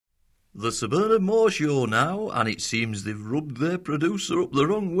The Suburban Moore Show now, and it seems they've rubbed their producer up the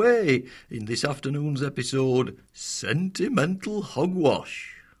wrong way in this afternoon's episode, Sentimental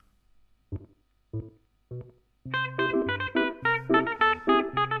Hogwash.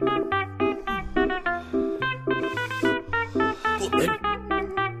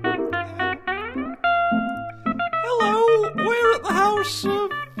 Hello, we're at the house of,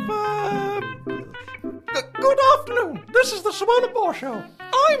 Good afternoon, this is the Sentimental Moore Show.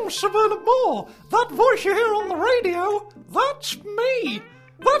 I'm Sentimental Moore. That voice you hear on the radio, that's me.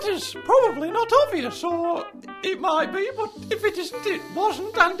 That is probably not obvious, or it might be, but if it isn't, it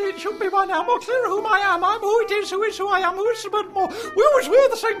wasn't, and it should be by now more clear whom I am. I'm who it is who I am, who is Sentimental Moore. We always were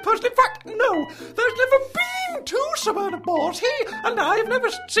the same person. In fact, no, there's never been two Sentimental Moores. He and I have never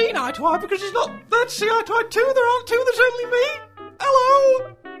seen eye to eye because he's not there to see eye to eye too. There aren't two, there's only me.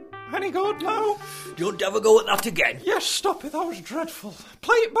 Hello? Any good? No? Don't have a go at that again. Yes, stop it, that was dreadful.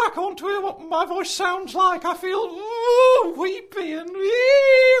 Play it back on to hear what my voice sounds like. I feel weepy and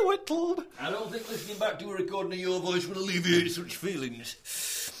whittled. I don't think listening back to a recording of your voice will alleviate such feelings.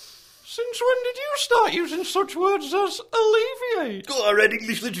 Since when did you start using such words as alleviate? Oh, I read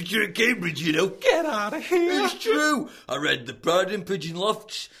English literature at Cambridge, you know. Get out of here. It's true. I read The Pride and Pigeon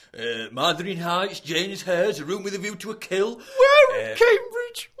Lofts, Marthering Heights, Jane's Hares, A Room with a View to a Kill. Where in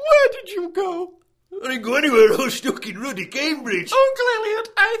Cambridge? Where did you go? I didn't go anywhere. I was stuck in ruddy Cambridge. Uncle Elliot,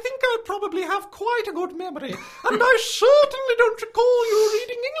 I think I probably have quite a good memory, and I certainly don't recall you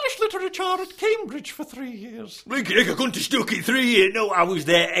reading English literature at Cambridge for 3 years. Blinking heck, I couldn't have stuck it 3 years. No, I was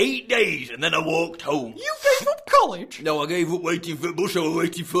there 8 days, and then I walked home. You gave up college? No, I gave up waiting for the bus I was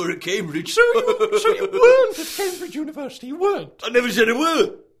waiting for at Cambridge. So you weren't at Cambridge University, you weren't? I never said a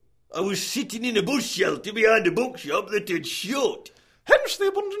word. I was sitting in a bus shelter behind a bookshop that had shut. Hence the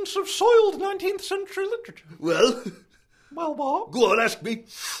abundance of soiled 19th century literature. Well, what? Go on, ask me.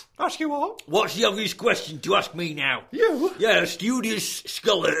 Ask you what? What's the obvious question to ask me now? You? Yeah, a studious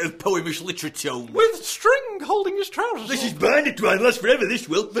scholar of poemish literature. With string holding his trousers This on. is binder twine, lasts forever, this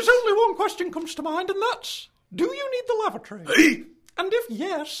will. There's only one question comes to mind, and that's, do you need the lavatory? Hey! And if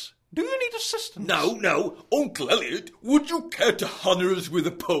yes, do you need assistance? No. Uncle Elliot, would you care to honour us with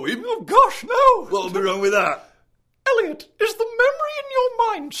a poem? Oh, gosh, no! What'll be wrong with that? Elliot, is the memory in your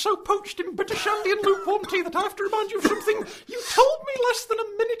mind so poached in bitter shandy and lukewarm tea that I have to remind you of something you told me less than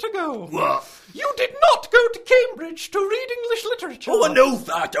a minute ago? What? You did not go to Cambridge to read English literature. Oh, I know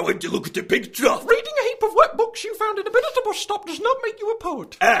that. I went to look at a pig trough. Reading a heap of wet books you found in a bin at a bus stop does not make you a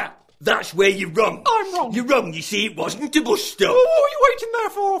poet. Ah, that's where you're wrong. I'm wrong. You're wrong, you see, it wasn't a bus stop. What were you waiting there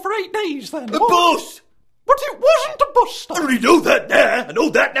for 8 days then? A bus! But it wasn't a bus stop. I already know that now. I know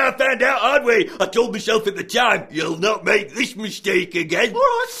that now. I found out hard way. I told myself at the time, you'll not make this mistake again. All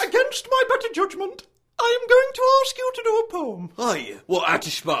right, against my better judgment, I am going to ask you to do a poem. Are you? What, out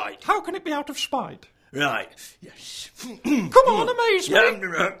of spite? How can it be out of spite? Right, yes. Come on, amaze me. Yeah, I'm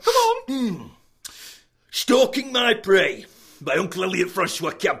right. Come on. Stalking My Prey by Uncle Elliot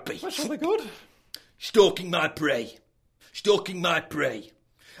Francois Campy. That's really good. Stalking my prey. Stalking my prey.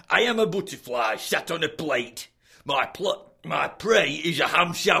 I am a butterfly sat on a plate. My prey is a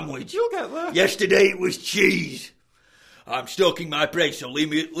ham sandwich. You'll get there. Yesterday it was cheese. I'm stalking my prey, so leave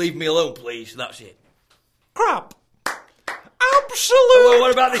me alone, please. That's it. Crap. Absolute Well,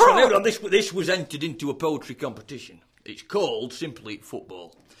 what about this crap. one? Hold on. This was entered into a poetry competition. It's called simply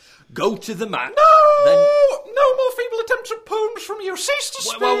football. Go to the match. No more feeble attempts at poems from you. Cease to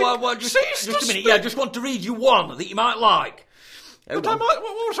speak. Just a minute. Yeah, I just want to read you one that you might like. But am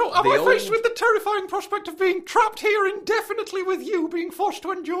I faced with the terrifying prospect of being trapped here indefinitely with you, being forced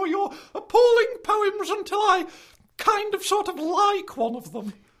to endure your appalling poems until I sort of like one of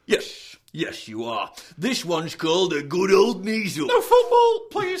them? Yes, you are. This one's called A Good Old Measle. No, football,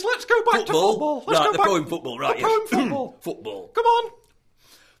 please. Let's go back to football. Let's go back. Poem football, right, the yes. poem football. Football. Come on.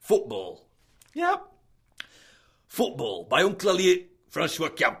 Football. Yep. Football by Uncle Elliot Francois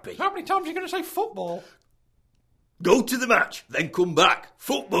Campy. How many times are you going to say football? Go to the match, then come back.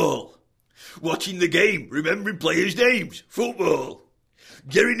 Football. Watching the game, remembering players' names. Football.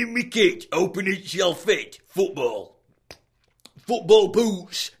 Getting in me kit, hoping it shall fit. Football. Football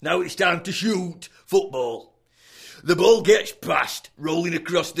boots, now it's time to shoot. Football. The ball gets passed, rolling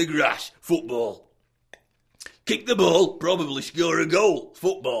across the grass. Football. Kick the ball, probably score a goal.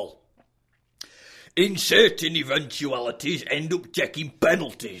 Football. In certain eventualities, end up taking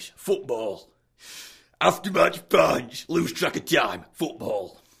penalties. Football. After-match pints, lose track of time.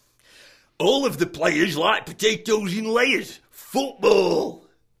 Football. All of the players like potatoes in layers. Football.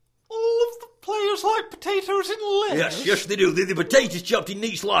 All of the players like potatoes in layers? Yes, they do. They're the potatoes chopped in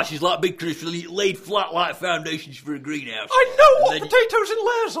neat slices like big crisps, laid flat like foundations for a greenhouse. I know what then potatoes in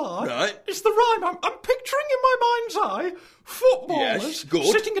layers are. Right. It's the rhyme. I'm picturing in my mind's eye footballers Yes, good.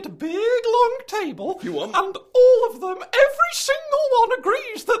 sitting at a big long table, You want? and all of them, every single one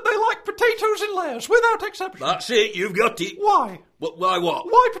agrees that they like potatoes in layers, without exception. That's it, you've got it. Why? Why what?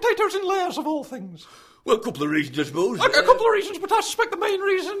 Why potatoes in layers of all things? Well, a couple of reasons, I suppose. A couple of reasons, but I suspect the main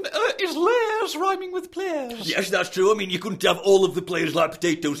reason is layers rhyming with players. Yes, that's true. I mean, you couldn't have all of the players like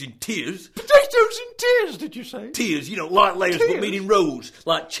potatoes in tiers. Potatoes in tears, did you say? Tiers, like layers, Tiers? but meaning rows.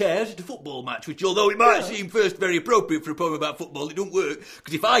 Like chairs at a football match, which although it might seem first very appropriate for a poem about football, it don't work.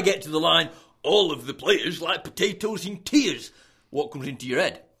 Because if I get to the line, all of the players like potatoes in tiers, what comes into your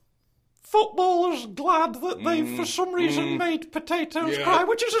head? Footballers glad that they've for some reason made potatoes cry,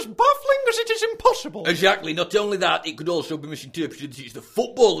 which is as baffling as it is impossible. Exactly. Not only that, it could also be misinterpreted that it's the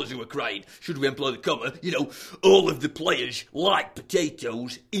footballers who are crying. Should we employ the comma? All of the players like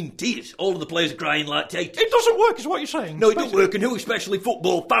potatoes in tears. All of the players are crying like taters. It doesn't work, is what you're saying. No, it don't work, and who, especially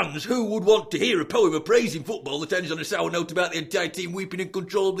football fans, who would want to hear a poem of praising football that ends on a sour note about the entire team weeping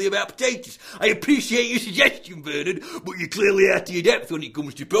uncontrollably about potatoes? I appreciate your suggestion, Bernard, but you're clearly out of your depth when it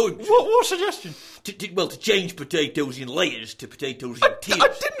comes to poems. What suggestion? To change potatoes in layers to potatoes in tiers. I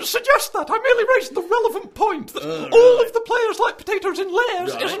didn't suggest that. I merely raised the relevant point that all of the players like potatoes in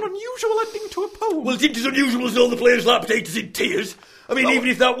layers is an unusual ending to a poem. Well, it isn't as unusual as all the players like potatoes in tiers. I mean, even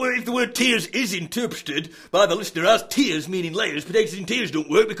if the word tears is interpreted by the listener as tears meaning layers, potatoes in tears don't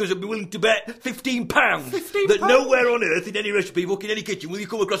work because I'd be willing to bet £15 that nowhere on earth in any recipe book in any kitchen will you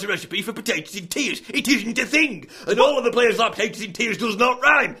come across a recipe for potatoes in tears. It isn't a thing. And all of the players like potatoes in tears does not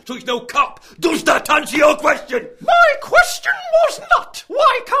rhyme, so it's no cop. Does that answer your question? My question was not,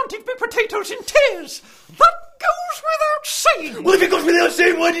 why can't it be potatoes in tears? That goes without saying. Well, if it goes without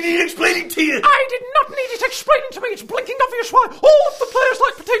saying, why did he explain it to you? I did not need it explaining to me. It's blinking obvious why all of the players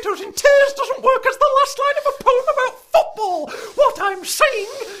like potatoes in tears doesn't work as the last line of a poem about football. What I'm saying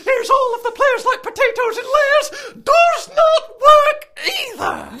is all of the players like potatoes in layers does not work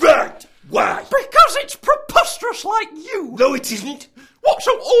either. Right. Why? Because it's preposterous like you. No, it isn't. What,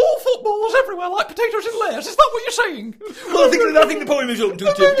 so all footballers everywhere like potatoes in layers? Is that what you're saying? Well, I think the poem is open to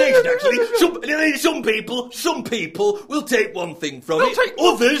interpretation, actually. Some people will take one thing from it,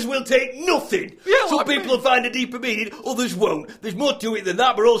 others will take nothing. Yeah, some people will find a deeper meaning, others won't. There's more to it than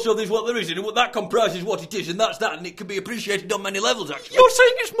that, but also there's what there isn't, and what that comprises what it is, and that's that, and it can be appreciated on many levels, actually. You're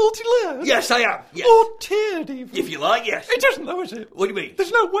saying it's multi-layered? Yes, I am. Yes. Or tiered, even? If you like, yes. It isn't, though, is it? What do you mean?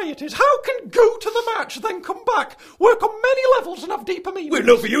 There's no way it is. How can go to the match, then come back, work on many levels and have deeper meaning? Well,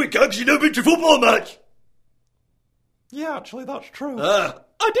 not for you, it can't, because you've never been to a football match. Yeah, actually, that's true. Ah.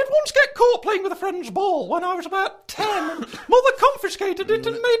 I did once get caught playing with a friend's ball when I was about 10, and Mother confiscated it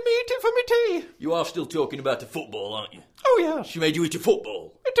and made me eat it for my tea. You are still talking about a football, aren't you? Oh, yes. She made you eat a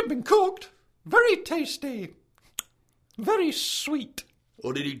football. It had been cooked. Very tasty. Very sweet.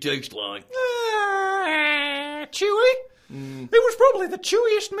 What did it taste like? Chewy. It was probably the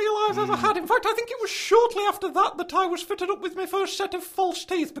chewiest meal I've ever had. In fact, I think it was shortly after that I was fitted up with my first set of false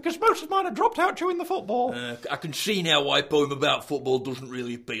teeth, because most of mine had dropped out chewing the football. I can see now why a poem about football doesn't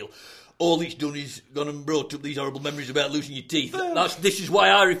really appeal. All it's done is gone and brought up these horrible memories about losing your teeth. This is why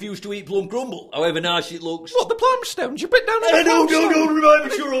I refuse to eat plum crumble, however nice it looks. What, the plum stones? You bit down on the plum stones? No, remind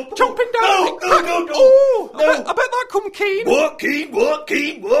me, shut up. Chomping down. No. Oh, I bet that come keen. What, keen, what?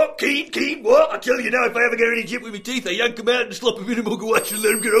 I tell you now, if I ever get any chip with my teeth, I yank them out and slop them in a mug of wash and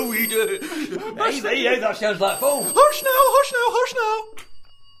let them grow. Hey, that sounds like foam. Hush now.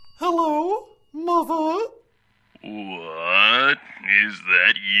 Hello, Mother? What? Is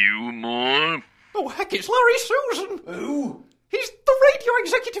that you, Moore? Oh, heck, it's Larry Susan. Who? He's the radio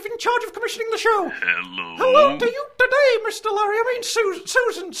executive in charge of commissioning the show. Hello? Hello to you today, Mr. Larry. I mean, Susan.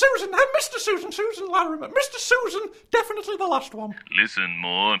 Mr. Susan Larry. Mr. Susan, definitely the last one. Listen,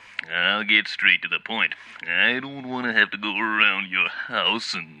 Moore, I'll get straight to the point. I don't want to have to go around your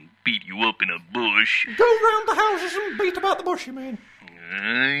house and beat you up in a bush. Go round the houses and beat about the bush, you mean?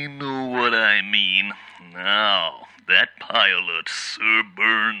 I know what I mean. Now, that pilot Sir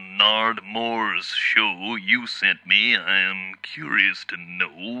Bernard Moore's show you sent me, I am curious to know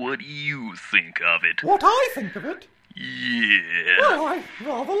what you think of it. What I think of it? Yeah. Well, I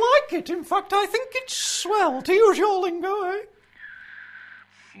rather like it. In fact, I think it's swell, to use your lingo, eh?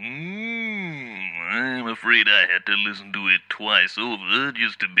 I'm afraid I had to listen to it twice over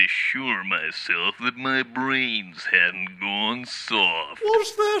just to be sure myself that my brains hadn't gone soft.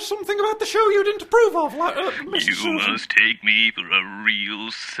 Was there something about the show you didn't approve of, Mr. You Susan? must take me for a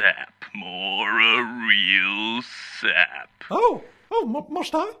real sap, More, a real sap. Oh,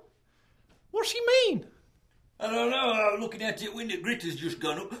 must I? What's he mean? I don't know, I'm looking at it when the gritter's just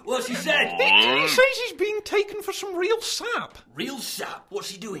gone up. What's he said? He says he's being taken for some real sap. Real sap? What's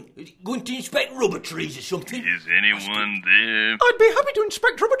he doing? Is he going to inspect rubber trees or something? Is anyone there? I'd be happy to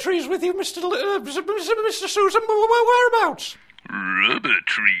inspect rubber trees with you, Mr. Susan. Whereabouts? Rubber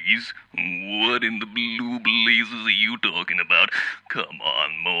trees? What in the blue blazes are you talking about? Come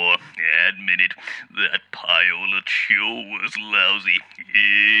on, Moore. Admit it. That pilot show was lousy.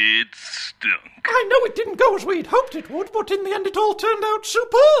 It stunk. I know it didn't go as we'd hoped it would, but in the end it all turned out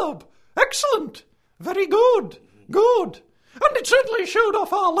superb. Excellent. Very good. Good. And it certainly showed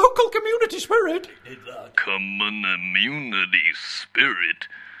off our local community spirit. Community spirit?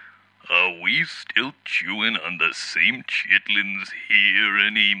 Are we still chewing on the same chitlins here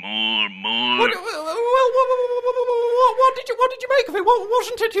anymore, Moore? What did you make of it?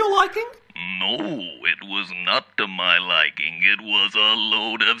 Wasn't it your liking? No, it was not to my liking. It was a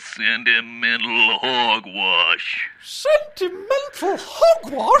load of sentimental hogwash. Sentimental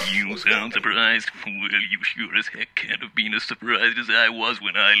hogwash? You sound surprised? Well, you sure as heck can't have been as surprised as I was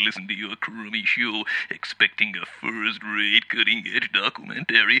when I listened to your crummy show, expecting a first-rate, cutting-edge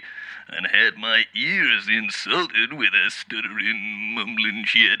documentary, and had my ears insulted with a stuttering, mumbling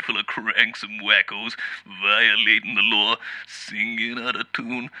shed full of cranks and wackos, violating the law, singing out of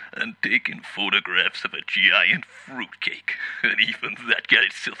tune, and taking photographs of a giant fruitcake. And even that got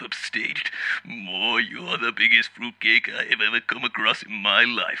itself upstaged. More, you're the biggest fruitcake I have ever come across in my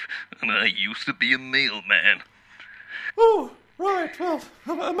life, and I used to be a mailman. Oh, right, well,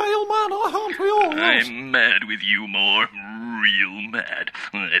 a mailman, aren't we all? Yes. I'm mad with you, Moore. Real mad.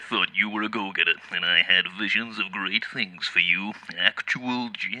 I thought you were a go-getter, and I had visions of great things for you. Actual,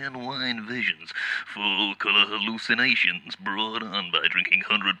 genuine visions. Full-color hallucinations brought on by drinking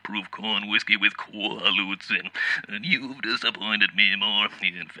 100-proof corn whiskey with quaaludes in. And you've disappointed me, Moore.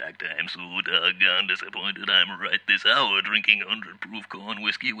 In fact, I'm so doggone disappointed I'm right this hour drinking 100-proof corn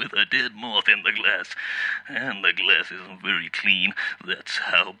whiskey with a dead moth in the glass. And the glass isn't very clean. That's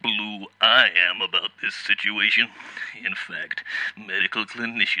how blue I am about this situation. In fact, medical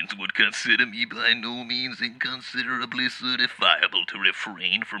clinicians would consider me by no means inconsiderably certifiable to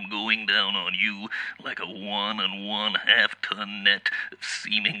refrain from going down on you like a 1 1/2 ton net of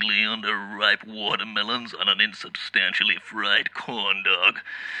seemingly underripe watermelons on an insubstantially fried corn dog.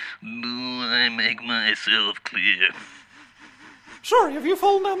 Do I make myself clear? Sorry, have you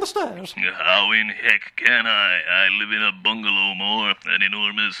fallen down the stairs? How in heck can I? I live in a bungalow, Moore, an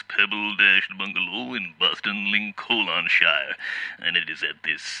enormous pebble-dashed bungalow in Boston, Lincolnshire, and it is at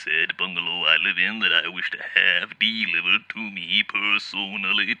this said bungalow I live in that I wish to have delivered to me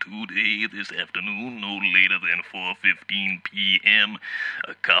personally today, this afternoon, no later than 4:15 p.m.,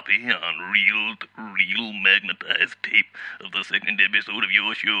 a copy on reel magnetized tape of the second episode of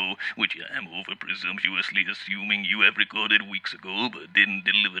your show, which I am over-presumptuously assuming you have recorded weeks ago, but didn't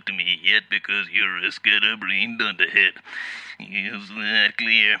deliver to me yet because you're a scatterbrained dunderhead. Is that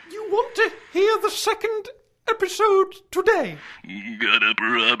clear? You want to hear the second episode today? Got a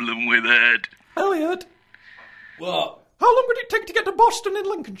problem with that? Elliot, What? how long would it take to get to Boston in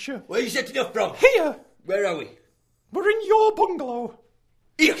Lincolnshire? Where are you setting off from? Here, Where are we? we're in your bungalow.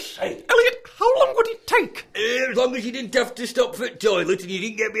 Yes, hey. Elliot, how long would it take? As long as you didn't have to stop for the toilet and you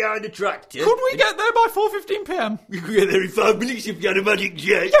didn't get behind the tractor. Could we get there by 4:15 p.m? You could get there in 5 minutes if you had a magic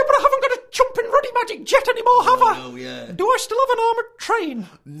jet. Yeah, but I haven't got a jumping ruddy magic jet anymore, have I? Oh, yeah. Do I still have an armoured train?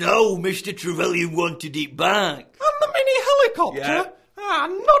 No, Mr. Trevelyan wanted it back. And the mini helicopter? Yeah. Ah,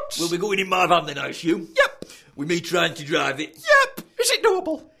 nuts! We'll be going in my van then, I assume. Yep, With me trying to drive it. yep. Is it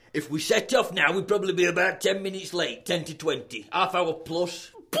doable? If we set off now, we'd probably be about 10 minutes late, 10 to 20. Half hour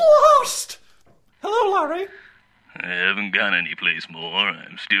plus. Blast! Hello, Larry. I haven't gone any place more.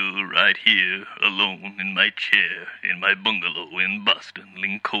 I'm still right here, alone in my chair, in my bungalow in Boston,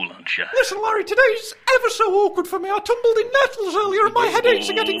 Lincolnshire. Listen, Larry, today's ever so awkward for me. I tumbled in nettles earlier and my headaches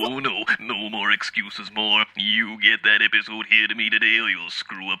are getting... Oh, no more excuses, Moore. You get that episode here to me today or you'll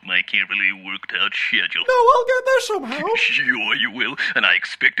screw up my carefully worked-out schedule. No, I'll get there somehow. Sure you will, and I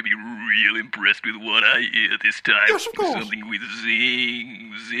expect to be real impressed with what I hear this time. Yes, of course. Something with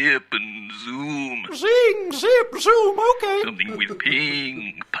zing, zip, and zoom. Zing, zip, zoom, okay. Something with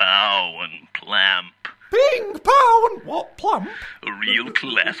ping, pow, and plamp. Bing, pow, and what, plump? A real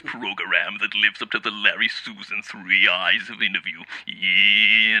class program that lives up to the Larry Susan 3 Eyes of interview.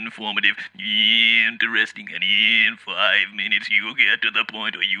 Informative, interesting, and in 5 minutes you get to the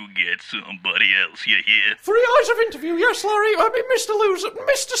point or you get somebody else, you hear? 3 Eyes of interview, yes, Larry. I mean, Mr. Loser.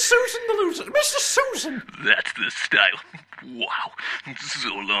 Mr. Susan the Loser. Mr. Susan. That's the style. Wow. So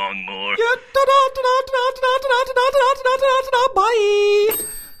long, Moore. Yeah, ta-da, ta-da, ta-da, ta-da, ta-da, ta-da, ta-da, ta-da, ta-da, bye.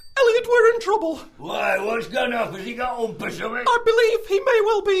 Elliot, we're in trouble. Why, what's gone off? Has he got ump or something? I believe he may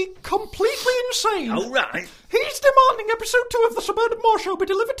well be completely insane. All right. He's demanding episode 2 of the Suburban Moore Show be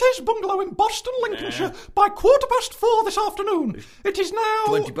delivered to his bungalow in Boston, Lincolnshire by 4:15 this afternoon. It is now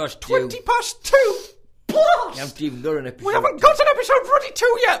 20 past 2. 20 past 2. Blast! You haven't even got an episode. We haven't got an episode ready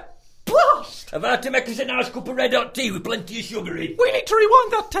to yet. Blast! I've had to make us a nice cup of red hot tea with plenty of sugar in. We need to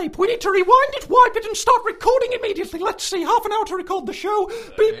rewind that tape. We need to rewind it, wipe it, and start recording immediately. Let's see, half an hour to record the show.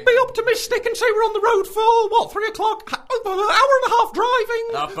 Be optimistic and say we're on the road for, 3 o'clock? An hour and a half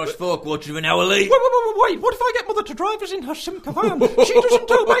driving. 4:30, quarter of an hour late. Wait. What if I get Mother to drive us in her Simca van? She doesn't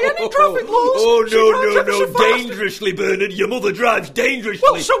obey any traffic laws. Oh, She drives ever so no. fast. Dangerously, Bernard. Your mother drives dangerously.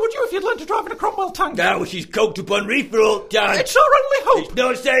 Well, so would you if you'd learned to drive in a Cromwell tank. Now she's coked up on reefer all the time. It's our only hope. It's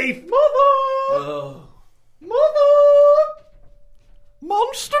not safe. Mother! Oh. Mother!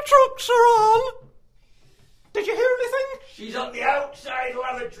 Monster trucks are on. Did you hear anything? She's on the outside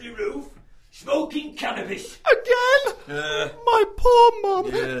lavatory roof, smoking cannabis. Again? My poor Mum.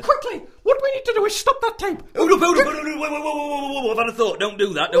 Yeah. Quickly, what we need to do is stop that tape. Hold up. Whoa. I've had a thought. Don't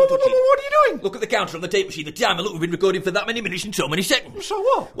do that. Don't touch it. What are you doing? Look at the counter on the tape machine. The timer. Look, we've been recording for that many minutes and so many seconds. So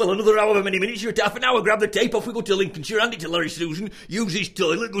what? Well, another however many minutes. You're at half an hour. Grab the tape. Off we go to Lincolnshire. Hand it to Larry Susan. Use his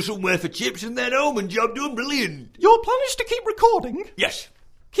toilet. Go somewhere for chips and then home. And job done. Brilliant. Your plan is to keep recording? Yes.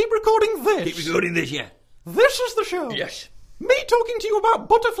 Keep recording this? Keep recording this, yeah. This is the show? Yes. Me talking to you about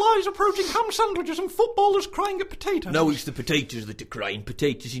butterflies approaching ham sandwiches and footballers crying at potatoes? No, it's the potatoes that are crying.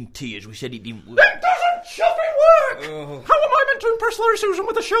 Potatoes in tears. We said it didn't work. It doesn't chuffing work! How am I meant to impress Larry Susan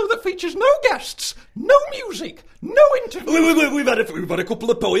with a show that features no guests, no music, no interview? Wait, we've had a couple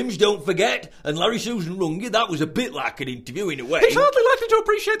of poems, don't forget. And Larry Susan rung you. That was a bit like an interview in a way. He's hardly likely to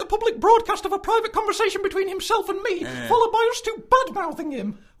appreciate the public broadcast of a private conversation between himself and me, followed by us two bad-mouthing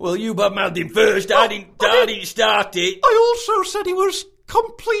him. Well, you badmouthed him first. I didn't start it. I also said he was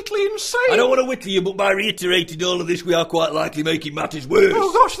completely insane. I don't want to whittle you, but by reiterating all of this, we are quite likely making matters worse.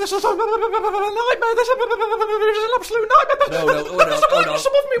 Oh gosh, this is a nightmare. This is an absolute nightmare. No.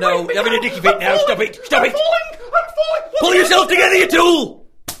 Some of me. No, wait, you're having a dicky fit now. Stop it. I'm falling. Pull yourself together, you tool.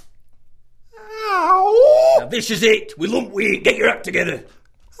 Ow. Now, this is it. We lump we. Get your act together.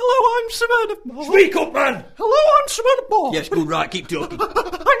 Hello, I'm Savannah Moore. Speak up, man. Hello, I'm Savannah Moore. Yes, good, right. Keep talking.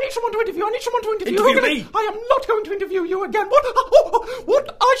 I need someone to interview. Interview me? I am not going to interview you again.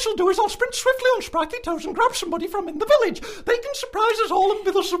 What I shall do is I'll sprint swiftly on sprightly toes and grab somebody from in the village. They can surprise us all and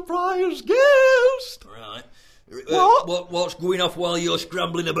be the surprise guest. Right. What? What's going off while you're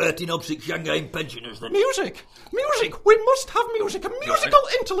scrambling about in opposite Shanghai pensioners, then? Music. We must have music. A musical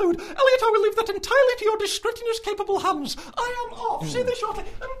interlude. Elliot, I will leave that entirely to your discreet and capable hands. I am off. See this shortly.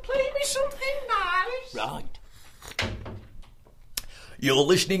 And play me something nice. Right. You're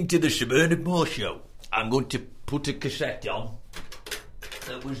listening to the Suburban Moore Show. I'm going to put a cassette on.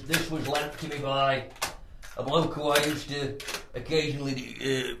 This was lent to me by a bloke who I used to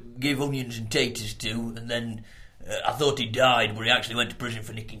occasionally give onions and taters to, and then I thought he died, but he actually went to prison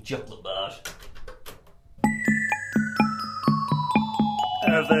for nicking chocolate bars.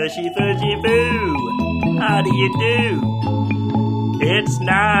 Virgie boo, how do you do? It's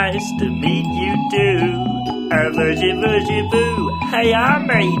nice to meet you too. Virgie boo, hey, I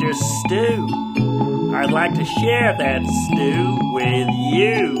made a stew. I'd like to share that stew with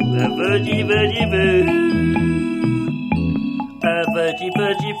you. Virgie boo.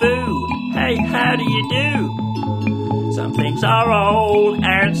 Virgie boo, hey, how do you do? Some things are old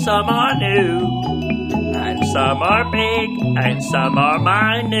and some are new, and some are big and some are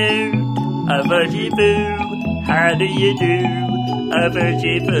minute. Virgie boo, how do you do?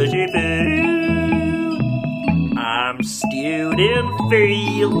 Virgie boo. I'm stewed in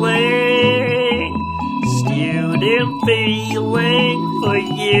feeling for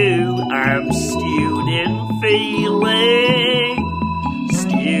you. I'm stewed in feeling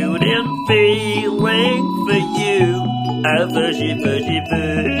for you.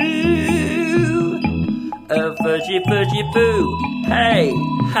 Virgie boo, hey,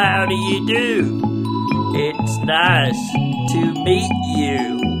 how do you do? It's nice to meet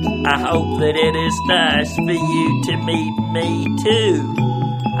you. I hope that it is nice for you to meet me too.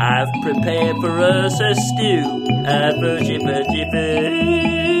 I've prepared for us a stew.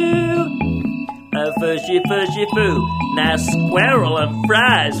 Virgie boo. Now squirrel and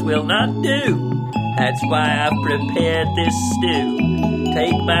fries will not do. That's why I've prepared this stew.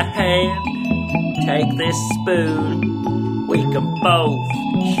 Take my hand, take this spoon. We can both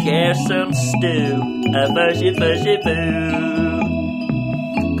share some stew. Virgie boo.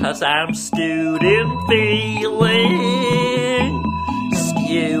 'Cause I'm stewed in feeling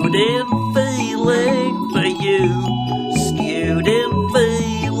for you. Stewed in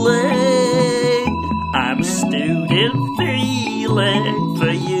feeling feeling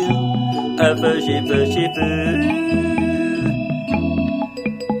for you.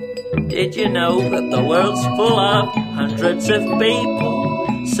 Did you know that the world's full of hundreds of people?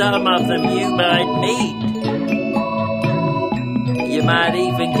 Some of them you might meet. You might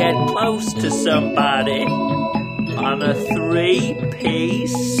even get close to somebody on a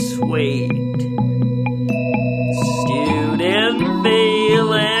 3-piece suite. Student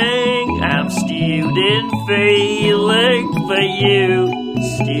feeling, I'm student feeling for you.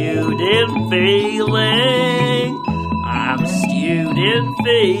 Student feeling, I'm student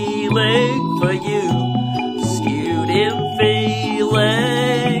feeling for you. Student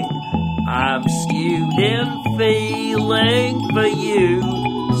feeling, I'm student feeling for you.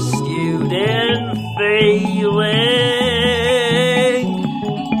 Student feeling.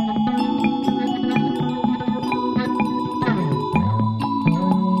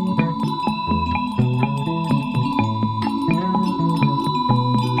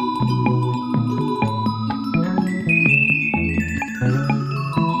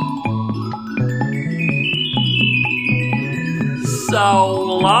 So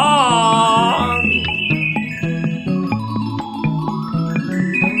long.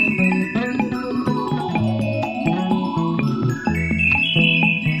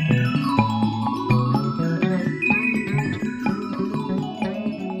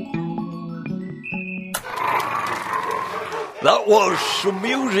 That was some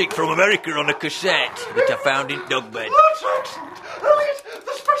music from America on a cassette that I found in Dugbed. That's excellent. Elliot,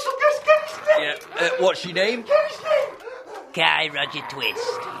 the special guest, get his name. Yeah, what's your name? Get his name. Kai Roger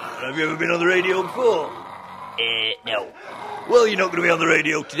Twist. Have you ever been on the radio before? No. Well, you're not going to be on the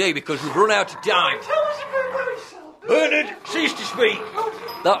radio today because we've run out of time. Tell us a bit about yourself. Bernard, cease to speak.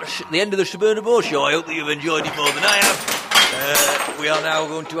 That's the end of the Sentimental Hogwash show. I hope that you've enjoyed it more than I have. We are now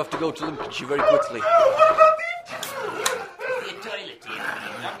going to have to go to Lincolnshire very quickly. I've got time for the toilet.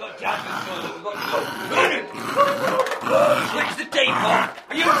 We've got to go. Bernard! Switch the tape on.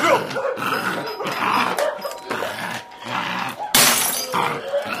 Are you drunk?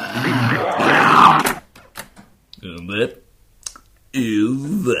 And that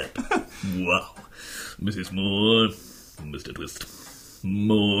is that. Wow. Mrs. Moore, Mr. Twist,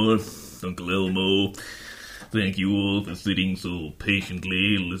 Moore, Uncle Elmo, thank you all for sitting so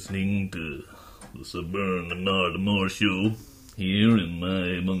patiently listening to the Sir Bernard Moore show here in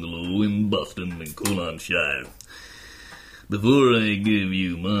my bungalow in Boston and Colonshire. Before I give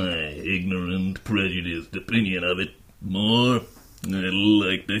you my ignorant, prejudiced opinion of it, Moore, I'd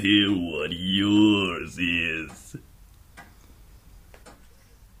like to hear what yours is.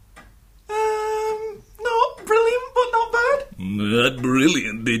 Not brilliant, but not bad. Not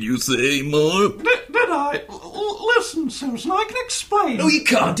brilliant, did you say, Moore? Did I? Listen, Susan, I can explain. No, you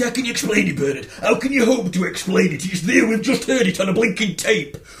can't. How can you explain it, Bernard? How can you hope to explain it? It's there. We've just heard it on a blinking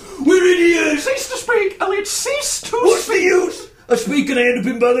tape. We're idiots. Cease to speak, Elliot. Cease to What's the speak. use? I speak and I end up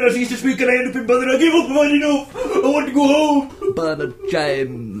in bother. I cease to speak and I end up in bother. I give up. I've had enough. I want to go home. Bernard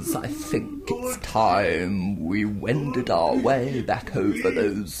James, I think it's time we wended our way back over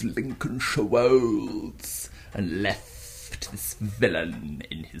those Lincolnshire wolds and left this villain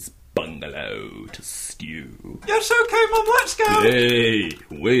in his bungalow to stew. Yes, okay, Mum, let's go. Hey,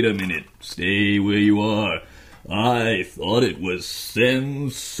 wait a minute. Stay where you are. I thought it was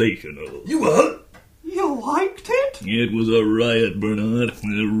sensational. You what? You liked it? It was a riot, Bernard.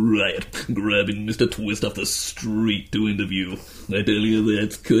 A riot. Grabbing Mr. Twist off the street to interview. I tell you,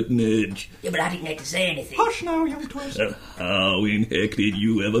 that's cutting edge. Yeah, but I didn't get to say anything. Hush now, young Twist. How in heck did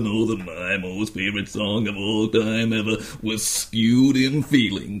you ever know that my most favourite song of all time ever was Stewed in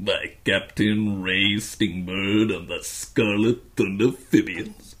Feeling by Captain Ray Stingbird and the Scarlet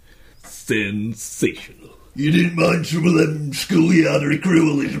Thunderphibians? Sensational. You didn't mind some of them schoolyardery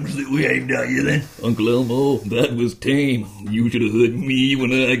cruelisms that we aimed at you then? Uncle Elmo, that was tame. You should have heard me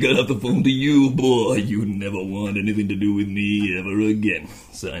when I got off the phone to you, boy. You never want anything to do with me ever again.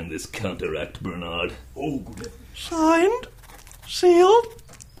 Sign this counteract, Bernard. Oh, good. Signed, sealed,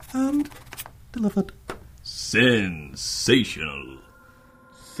 and delivered. Sensational.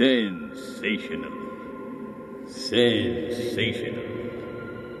 Sensational. Sensational.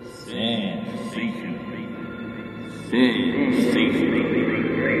 Sensational.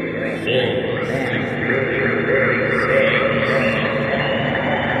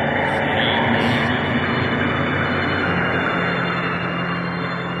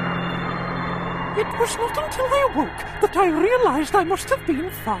 It was not until I awoke that I realised I must have been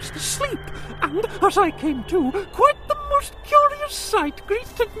fast asleep, and as I came to, quite the most curious sight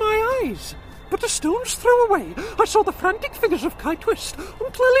greeted my eyes. But a stone's throw away, I saw the frantic figures of Kai Twist,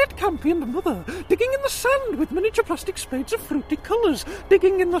 Uncle Elliot Campy and Mother, digging in the sand with miniature plastic spades of fruity colours.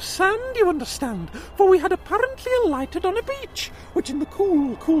 Digging in the sand, you understand, for we had apparently alighted on a beach, which in the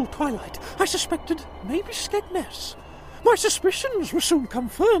cool, cool twilight I suspected may be Skegness. My suspicions were soon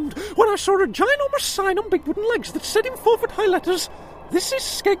confirmed when I saw a ginormous sign on big wooden legs that said in 4-foot-high letters, "This is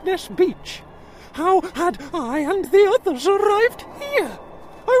Skegness Beach." How had I and the others arrived here?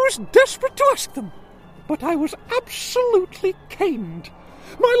 I was desperate to ask them, but I was absolutely caned.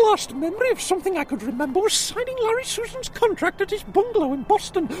 My last memory of something I could remember was signing Larry Susan's contract at his bungalow in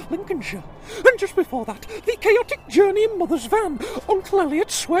Boston, Lincolnshire. And just before that, the chaotic journey in Mother's van, Uncle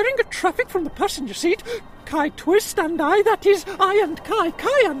Elliot swearing at traffic from the passenger seat, Kai Twist and I, that is, I and Kai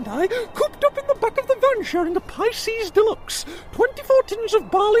and I, cooped up in the back of the van sharing a Pisces Deluxe, 24 tins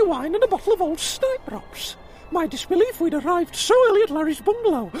of barley wine and a bottle of old snipe drops. My disbelief we'd arrived so early at Larry's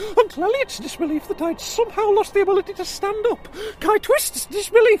bungalow, Uncle Elliot's disbelief that I'd somehow lost the ability to stand up, Kai Twist's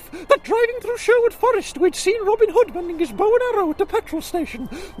disbelief that driving through Sherwood Forest we'd seen Robin Hood bending his bow and arrow at a petrol station,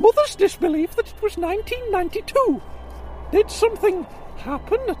 Mother's disbelief that it was 1992. Did something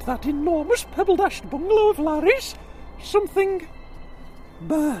happen at that enormous pebble-dashed bungalow of Larry's? Something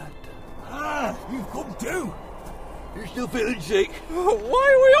bad. Ah, you've come too. You're still feeling sick? Why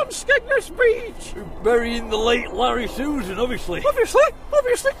are we on Skegness Beach? Burying the late Larry Susan, obviously. Obviously,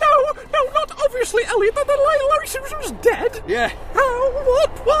 no, not obviously, Elliot, that the late Larry Susan's dead. Yeah. How, what,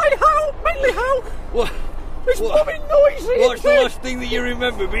 why, how, mainly how? What? It's bombing noisy. What's the last thing that you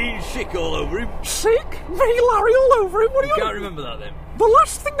remember being sick all over him? Sick? Me, Larry, all over him? What are you Can't remember that then. The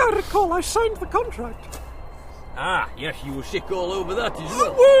last thing I recall, I signed the contract. Ah, yes, you were sick all over that as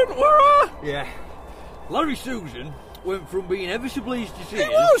well. Were I? Yeah. Larry Susan went from being ever so pleased to see He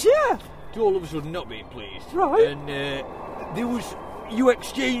us was, yeah. to all of a sudden not being pleased. Right. And there was, you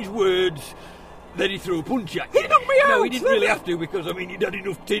exchanged words, then he threw a punch at you. He knocked me out. No, he didn't really have to, because, I mean, you'd had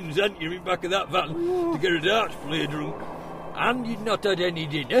enough tins, hadn't you, in back of that van to get a darts player drunk. And you'd not had any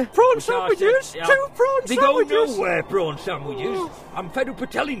dinner. Prawn which I said, sandwiches. 2 prawn they sandwiches. go nowhere, prawn sandwiches. I'm fed up of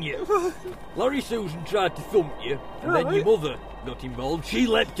telling you. Larry Susan tried to thump you, and then your mother got involved. She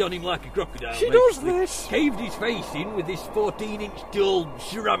leapt on him like a crocodile. She does this. Caved his face in with this 14-inch tall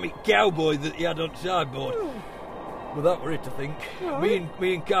ceramic cowboy that he had on sideboard. Well, that were it, I think. Right.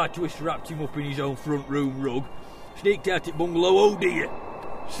 Me and Kai Twist wrapped him up in his own front room rug. Sneaked out at bungalow. Oh dear.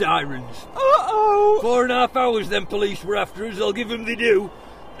 Sirens. Uh-oh. 4.5 hours then police were after us, I'll give them they do.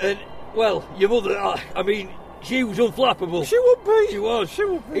 And, well, your mother, I mean, she was unflappable. She would be. She was. She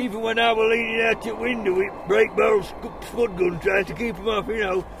would be. Even when I was leaning out the window with break barrel spud gun trying to keep him off, you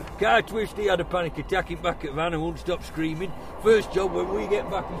know. Kai Twist, he had a panic attack in back at van and won't stop screaming. First job when we get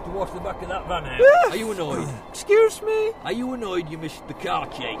back is to wash the back of that van out. Are you annoyed? Excuse me? Are you annoyed you missed the car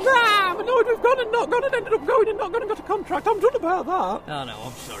chase? Nah, I'm annoyed we've gone and not gone and ended up going and not gone and got a contract. I'm done about that. Oh, no,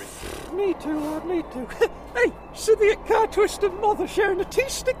 I'm sorry. Me too, lad, me too. Hey, see the Kai Twist and Mother sharing a tea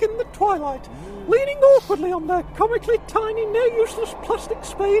stick in the twilight, leaning awkwardly on their comically tiny, near-useless plastic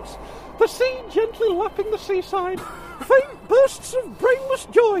spades, the sea gently lapping the seaside. Faint bursts of brainless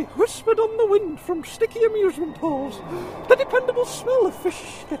joy whispered on the wind from sticky amusement halls. The dependable smell of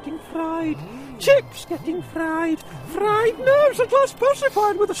fish getting fried, chips getting fried, fried nerves at last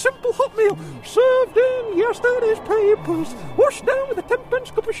pacified with a simple hot meal, served in yesterday's papers, washed down with a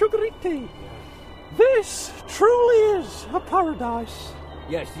 10-pence cup of sugary tea. This truly is a paradise.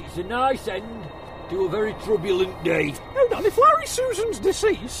 Yes, it's a nice end to a very turbulent day. Hold on, if Larry Susan's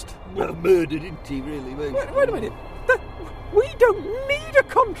deceased... Well, murdered, isn't he, really, mate? Wait a minute. We don't need a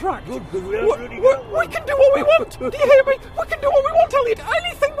contract. Good, because we already got one. We can do what we want. Do you hear me? We can do what we want, Elliot.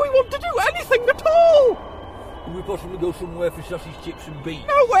 Anything we want to do. Anything at all. Can we possibly go somewhere for sausage, chips and beef?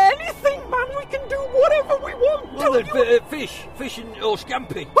 No, anything, man. We can do whatever we want. Well, then, fish and, or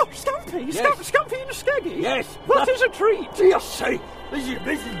scampi. Oh, scampi? Yes. Scampi and a skeggy? Yes. That is a treat. Dear sake, this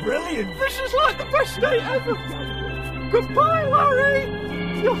is brilliant. This is like the best day ever. Goodbye,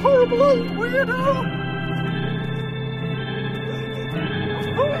 Larry. You horrible old weirdo.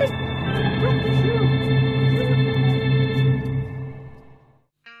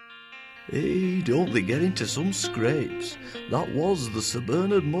 Hey, don't they get into some scrapes? That was the Sir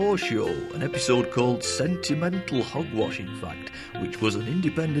Bernard Moore Show, an episode called Sentimental Hogwash, in fact, which was an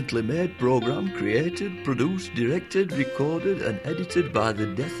independently made programme created, produced, directed, recorded and edited by the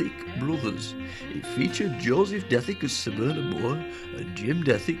Dethick brothers. It featured Joseph Dethick as Sir Bernard Moore and Jim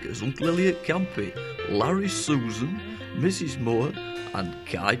Dethick as Uncle Elliot Campy, Larry Susan, Mrs. Moore and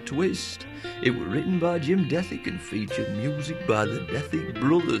Kai Twist. It was written by Jim Dethick and featured music by the Dethick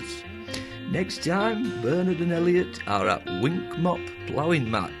brothers. Next time, Bernard and Elliot are at Wink Mop ploughing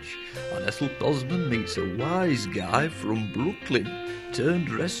match, and Ethel Bosman meets a wise guy from Brooklyn turned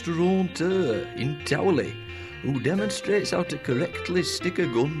restaurateur in Towley, who demonstrates how to correctly stick a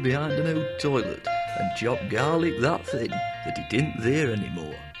gun behind an old toilet and chop garlic that thin that it ain't there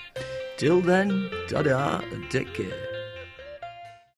anymore. Till then, ta-da and take care.